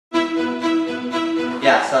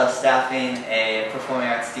Yeah, so I was staffing a performing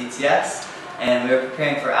arts DTS, and we were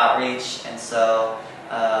preparing for outreach, and so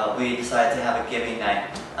we decided to have a giving night.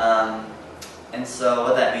 And so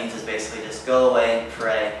what that means is basically just go away and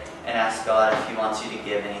pray and ask God if He wants you to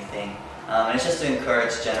give anything. And it's just to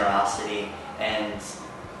encourage generosity. And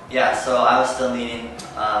yeah, so I was still needing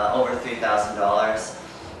over $3,000.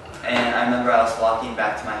 And I remember I was walking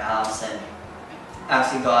back to my house and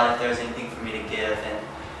asking God if there was anything for me to give. And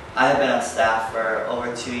I had been on staff for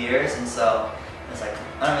over 2 years, and so I was like,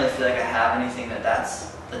 I don't really feel like I have anything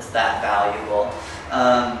that's that valuable.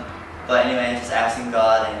 But anyway, just asking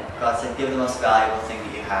God, and God said, give the most valuable thing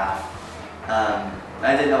that you have.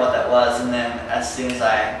 I didn't know what that was, and then as soon as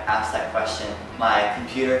I asked that question, my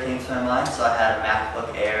computer came to my mind. So I had a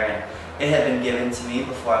MacBook Air, and it had been given to me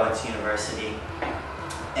before I went to university.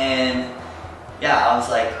 And yeah, I was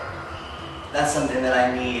like, that's something that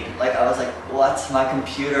I need. Like, I was like, what's my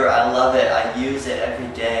computer? I love it. I use it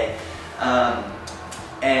every day.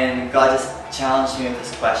 And God just challenged me with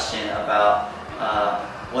this question about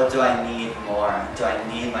what do I need more? Do I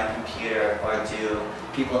need my computer, or do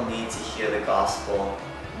people need to hear the gospel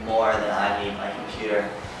more than I need my computer?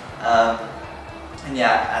 And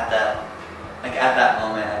yeah, at that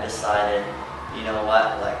moment, I decided, you know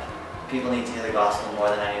what? Like, people need to hear the gospel more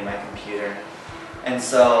than I need my computer. And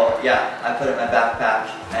so, yeah, I put it in my backpack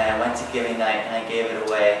and I went to giving night and I gave it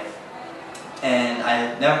away. And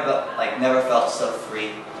I never felt so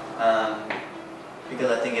free,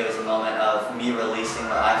 because I think it was a moment of me releasing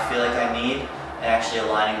what I feel like I need and actually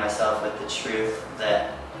aligning myself with the truth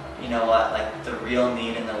that, you know what, like, the real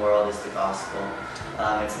need in the world is the gospel.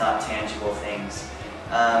 It's not tangible things.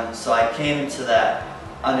 So I came into that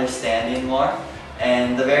understanding more.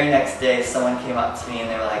 And the very next day, someone came up to me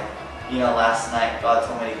and they were like, you know, last night God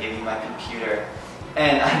told me to give you my computer.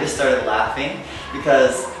 And I just started laughing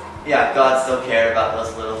because, yeah, God still cared about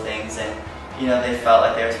those little things. And, you know, they felt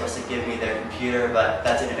like they were supposed to give me their computer, but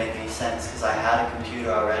that didn't make any sense because I had a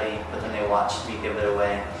computer already, but then they watched me give it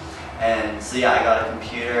away. And so, yeah, I got a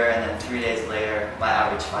computer, and then 3 days later, my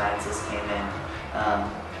outreach finances came in,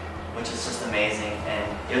 which is just amazing.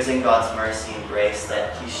 And it was in God's mercy and grace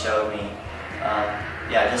that He showed me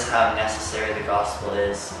yeah, just how necessary the gospel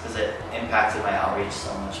is, because it impacted my outreach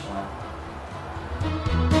so much more.